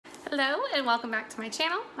Hello and welcome back to my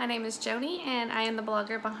channel. My name is Joanie and I am the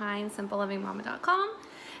blogger behind simplelivingmama.com,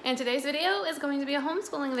 and today's video is going to be a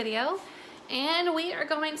homeschooling video, and we are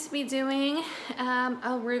going to be doing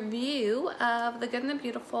a review of the Good and the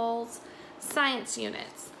Beautiful's science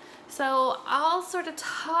units. So I'll sort of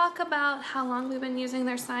talk about how long we've been using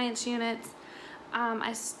their science units.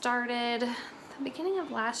 I started the beginning of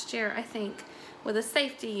last year, I think, with a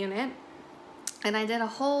safety unit. And I did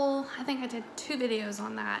I think I did 2 videos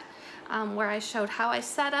on that where I showed how I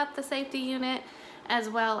set up the safety unit, as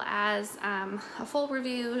well as a full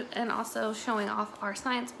review and also showing off our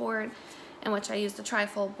science board, in which I used a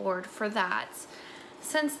trifold board for that.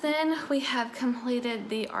 Since then, we have completed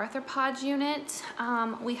the arthropod unit.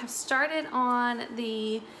 We have started on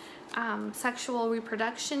the sexual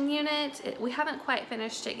reproduction unit. We haven't quite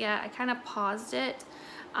finished it yet. I kind of paused it.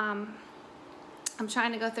 I'm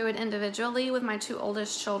trying to go through it individually with my 2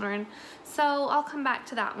 oldest children, so I'll come back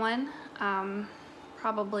to that one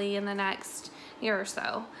probably in the next year or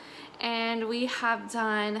so. And we have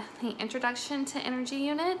done the introduction to energy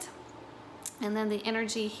unit, and then the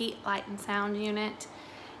energy, heat, light, and sound unit,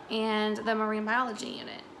 and the marine biology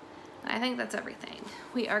unit. I think that's everything.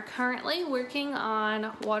 We are currently working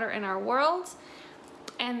on water in our world,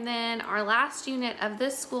 and then our last unit of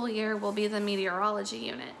this school year will be the meteorology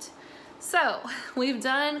unit. So we've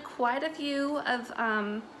done quite a few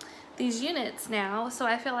of these units now, so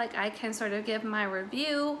I feel like I can sort of give my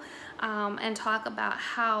review and talk about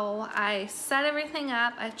how I set everything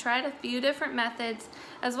up. I've tried a few different methods,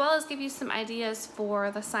 as well as give you some ideas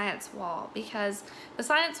for the science wall, because the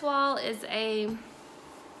science wall is a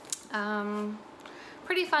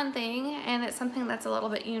pretty fun thing, and it's something that's a little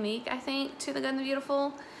bit unique, I think, to the Good and the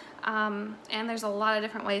Beautiful. And there's a lot of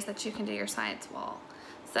different ways that you can do your science wall.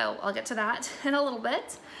 So I'll get to that in a little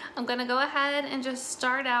bit. I'm gonna go ahead and just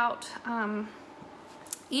start out.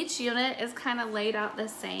 Each unit is kind of laid out the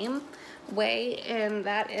same way, and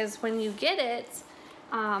that is when you get it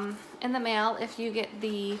in the mail, if you get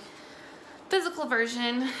the physical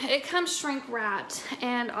version, it comes shrink wrapped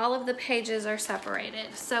and all of the pages are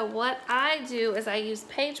separated. So what I do is I use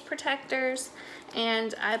page protectors,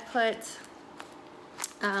 and I put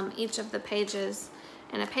each of the pages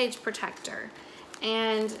in a page protector.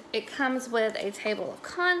 And it comes with a table of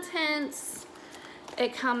contents.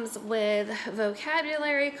 It comes with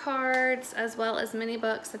vocabulary cards, as well as mini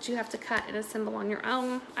books that you have to cut and assemble on your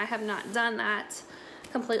own. I have not done that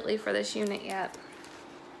completely for this unit yet.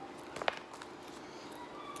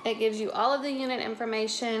 It gives you all of the unit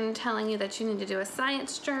information, telling you that you need to do a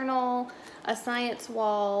science journal, a science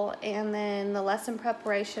wall, and then the lesson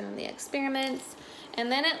preparation and the experiments.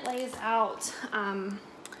 And then it lays out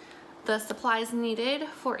the supplies needed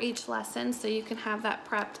for each lesson, so you can have that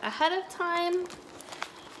prepped ahead of time.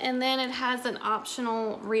 And then it has an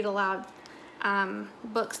optional read aloud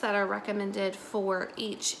books that are recommended for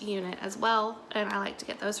each unit as well, and I like to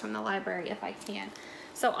get those from the library if I can.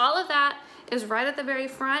 So all of that is right at the very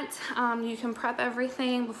front. You can prep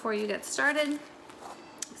everything before you get started,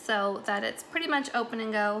 so that it's pretty much open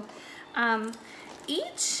and go.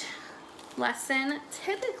 Each lesson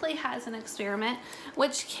typically has an experiment,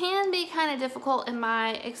 which can be kind of difficult in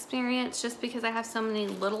my experience, just because I have so many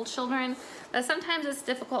little children that sometimes it's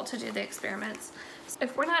difficult to do the experiments.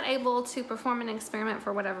 If we're not able to perform an experiment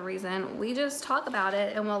for whatever reason, we just talk about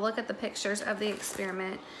it and we'll look at the pictures of the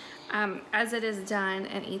experiment as it is done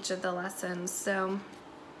in each of the lessons. So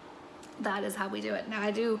that is how we do it. Now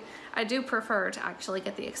I do prefer to actually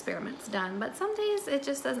get the experiments done, but some days it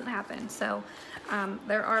just doesn't happen. So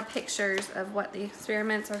there are pictures of what the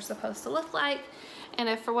experiments are supposed to look like, and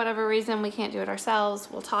if for whatever reason we can't do it ourselves,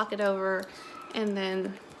 we'll talk it over, and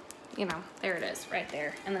then, you know, there it is right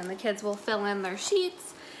there. And then the kids will fill in their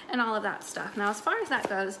sheets and all of that stuff. Now, as far as that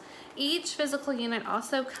goes, each physical unit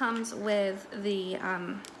also comes with the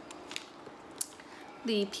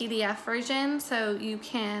PDF version, so you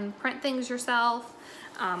can print things yourself.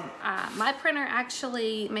 My printer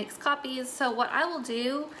actually makes copies, so what I will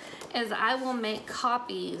do is I will make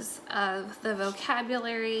copies of the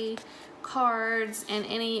vocabulary cards and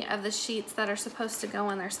any of the sheets that are supposed to go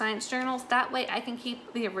in their science journals. That way I can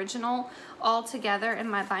keep the original all together in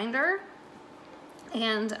my binder,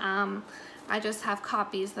 and I just have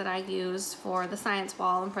copies that I use for the science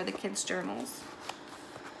wall and for the kids' journals.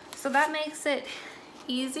 So that makes it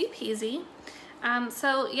easy peasy.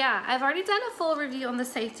 So yeah, I've already done a full review on the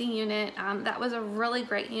safety unit. That was a really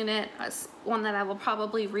great unit, one that I will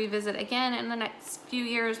probably revisit again in the next few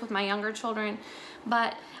years with my younger children.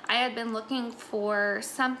 But I had been looking for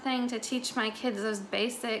something to teach my kids those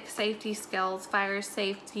basic safety skills, fire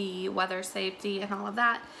safety, weather safety, and all of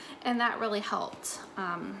that, and that really helped.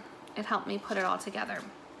 it helped me put it all together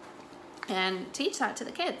and teach that to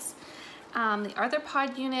the kids. The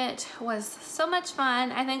arthropod unit was so much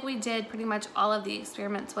fun. I think we did pretty much all of the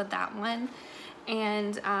experiments with that one.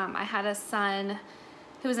 And I had a son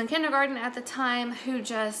who was in kindergarten at the time who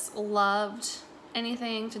just loved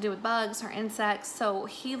anything to do with bugs or insects, so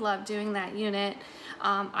he loved doing that unit.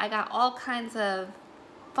 I got all kinds of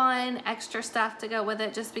fun extra stuff to go with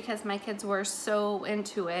it just because my kids were so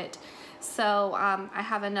into it. So I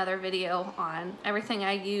have another video on everything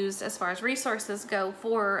I used as far as resources go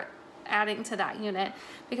for adding to that unit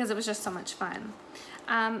because it was just so much fun.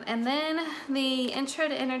 And then the Intro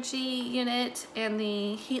to Energy unit and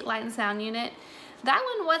the Heat, Light, and Sound unit, that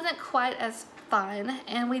one wasn't quite as fun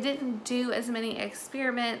and we didn't do as many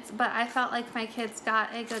experiments, but I felt like my kids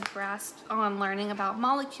got a good grasp on learning about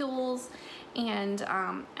molecules and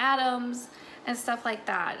atoms and stuff like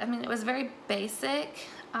that. I mean, it was very basic,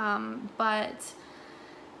 but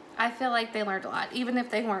I feel like they learned a lot, even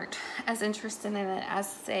if they weren't as interested in it as,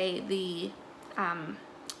 say, the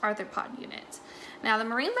arthropod unit. Now, the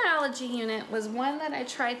marine biology unit was one that I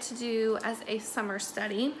tried to do as a summer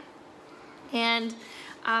study, and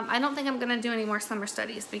I don't think I'm going to do any more summer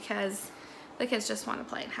studies because the kids just want to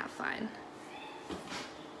play and have fun.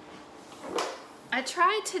 I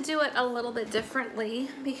tried to do it a little bit differently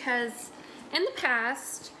because in the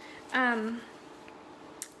past,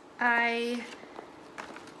 I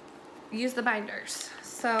used the binders.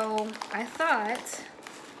 So I thought,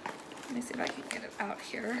 let me see if I can get it out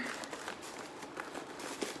here.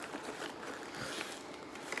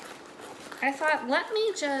 I thought, let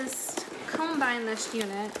me just combine this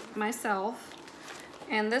unit myself.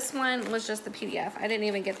 And this one was just the PDF. I didn't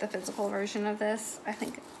even get the physical version of this. I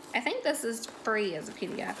think this is free as a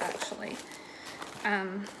PDF, actually.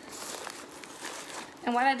 And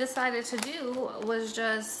what I decided to do was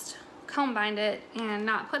just combine it and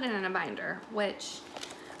not put it in a binder, which,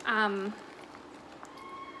 you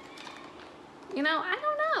know, I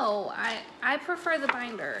don't know. I prefer the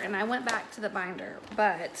binder, and I went back to the binder,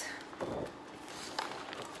 but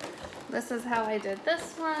this is how I did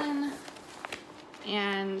this one.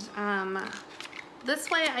 And this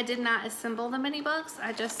way I did not assemble the mini books.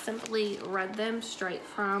 I just simply read them straight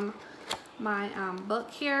from my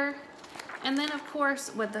book here. And then of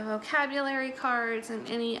course with the vocabulary cards and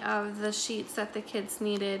any of the sheets that the kids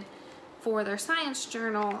needed for their science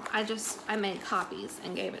journal, I made copies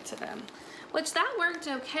and gave it to them, which that worked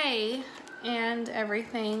okay and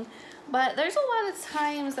everything. But there's a lot of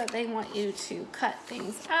times that they want you to cut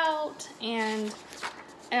things out, and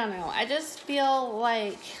I don't know, I just feel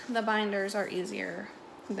like the binders are easier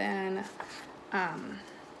than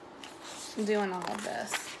doing all of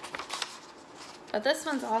this. But this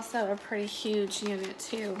one's also a pretty huge unit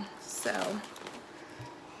too, so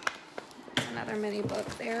another mini book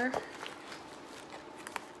there.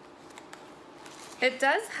 It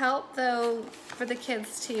does help though for the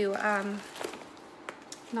kids to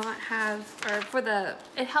not have, or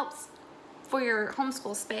it helps for your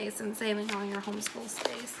homeschool space and saving on your homeschool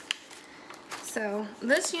space. So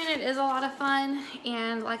this unit is a lot of fun,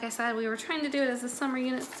 and like I said, we were trying to do it as a summer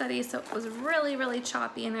unit study, so it was really, really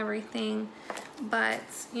choppy and everything. But,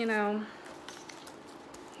 you know,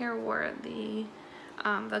 here were the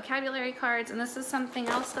vocabulary cards, and this is something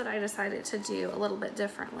else that I decided to do a little bit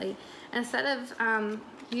differently. Instead of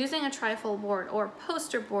using a trifold board or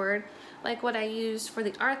poster board like what I used for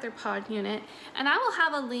the arthropod unit, and I will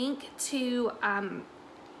have a link to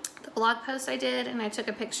the blog post I did, and I took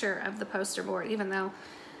a picture of the poster board, even though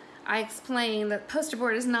I explained that poster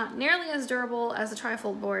board is not nearly as durable as a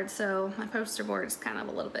trifold board, so my poster board is kind of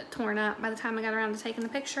a little bit torn up by the time I got around to taking the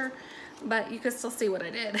picture, but you could still see what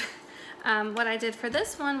I did. What I did for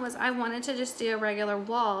this one was I wanted to just do a regular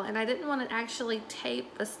wall, and I didn't want to actually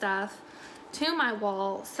tape the stuff to my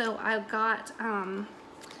wall, so I got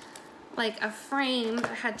like a frame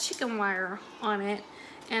that had chicken wire on it,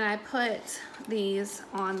 and I put these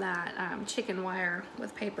on that chicken wire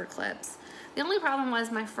with paper clips. The only problem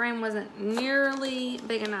was my frame wasn't nearly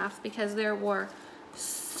big enough because there were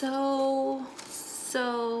so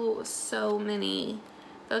many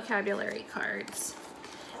vocabulary cards.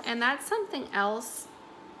 And that's something else.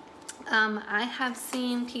 I have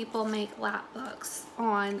seen people make lap books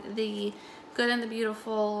on the Good and the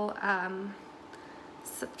Beautiful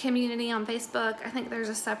community on Facebook. I think there's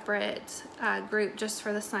a separate group just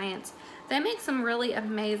for the science. They make some really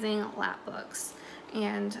amazing lap books,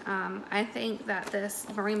 and I think that this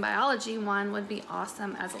marine biology one would be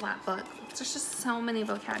awesome as a lap book. There's just so many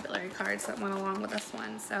vocabulary cards that went along with this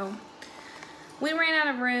one. So we ran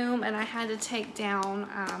out of room, and I had to take down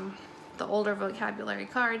the older vocabulary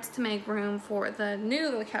cards to make room for the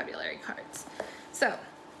new vocabulary cards. So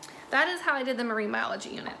that is how I did the marine biology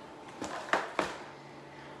unit.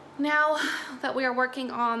 Now that we are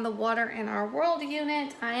working on the water in our world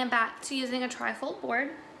unit, I am back to using a trifold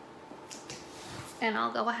board. And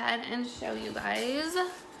I'll go ahead and show you guys.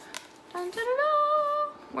 Dun, dun, dun, dun.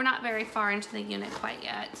 We're not very far into the unit quite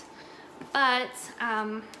yet, but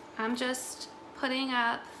I'm just putting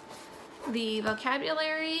up the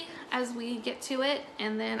vocabulary as we get to it,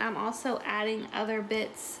 and then I'm also adding other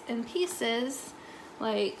bits and pieces,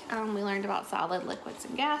 like we learned about solid, liquids,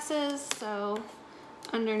 and gases. So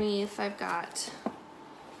underneath I've got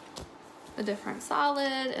the different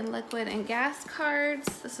solid and liquid and gas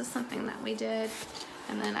cards. This is something that we did.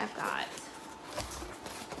 And then I've got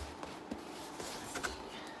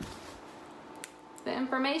the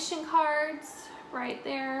information cards right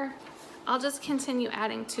there. I'll just continue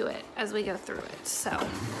adding to it as we go through it. So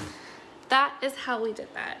that is how we did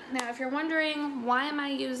that. Now, if you're wondering, why am I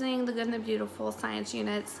using the Good and the Beautiful science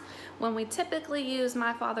units when we typically use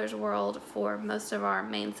My Father's World for most of our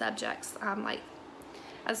main subjects, like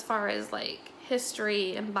as far as like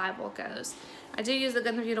history and Bible goes? I do use the Good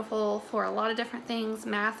and the Beautiful for a lot of different things,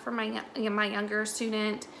 math for my younger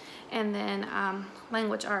student, and then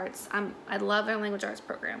language arts. I love their language arts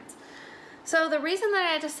programs. So the reason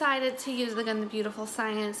that I decided to use the Good and the Beautiful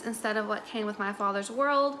science instead of what came with My Father's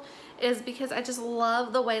World is because I just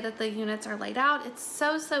love the way that the units are laid out. It's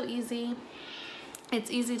so easy. It's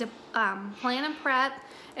easy to plan and prep,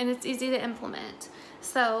 and it's easy to implement.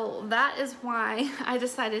 So that is why I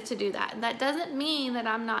decided to do that. That doesn't mean that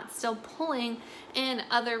I'm not still pulling in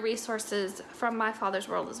other resources from My Father's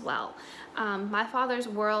World as well. My Father's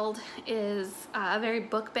World is a very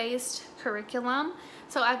book-based curriculum,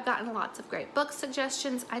 so I've gotten lots of great book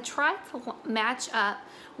suggestions. I try to match up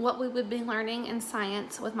what we would be learning in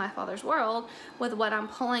science with My Father's World with what I'm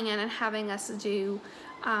pulling in and having us do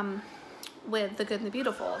with the Good and the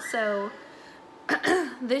Beautiful. So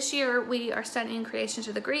this year we are studying creation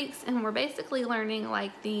to the Greeks, and we're basically learning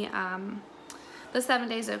like the 7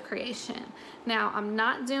 days of creation. Now, I'm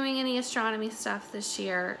not doing any astronomy stuff this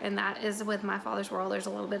year, and that is with My Father's World. There's a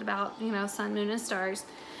little bit about, you know, sun, moon, and stars,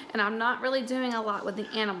 and I'm not really doing a lot with the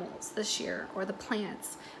animals this year or the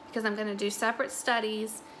plants, because I'm going to do separate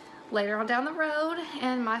studies later on down the road.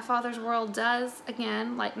 And My Father's World does,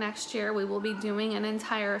 again, like next year, we will be doing an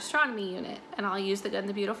entire astronomy unit, and I'll use the Good and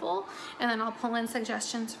the Beautiful, and then I'll pull in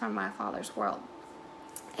suggestions from My Father's World.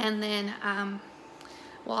 And then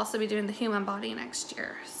we'll also be doing the human body next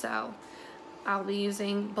year. So I'll be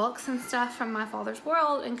using books and stuff from My Father's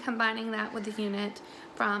World and combining that with the unit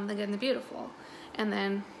from the Good and the Beautiful. And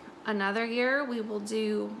then another year we will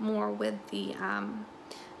do more with the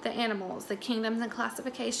animals, the kingdoms and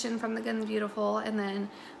classification from the Good and the Beautiful, and then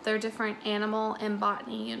their different animal and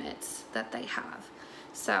botany units that they have.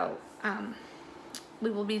 So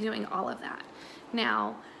we will be doing all of that.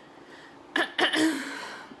 Now,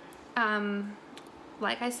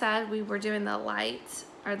 like I said, we were doing the light,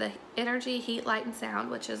 or the energy, heat, light, and sound,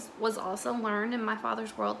 which was also learned in My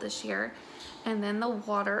Father's World this year. And then the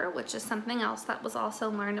water, which is something else that was also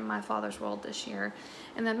learned in My Father's World this year.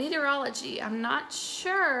 And the meteorology, I'm not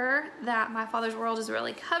sure that My Father's World is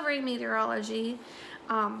really covering meteorology,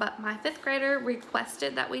 but my 5th grader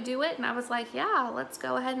requested that we do it, and I was like, yeah, let's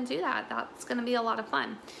go ahead and do that. That's gonna be a lot of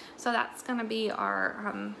fun. So that's gonna be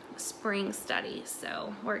our spring study,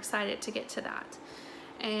 so we're excited to get to that.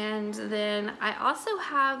 And then I also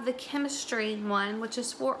have the chemistry one, which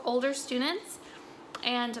is for older students,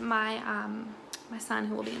 and my my son,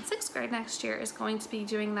 who will be in 6th grade next year, is going to be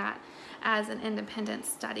doing that as an independent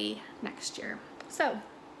study next year. So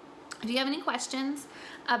if you have any questions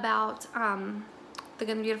about the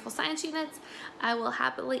Good and Beautiful science units, I will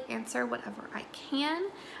happily answer whatever I can.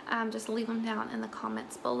 Just leave them down in the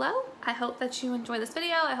comments below. I hope that you enjoyed this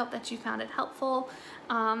video. I hope that you found it helpful,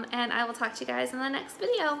 and I will talk to you guys in the next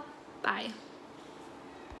video. Bye.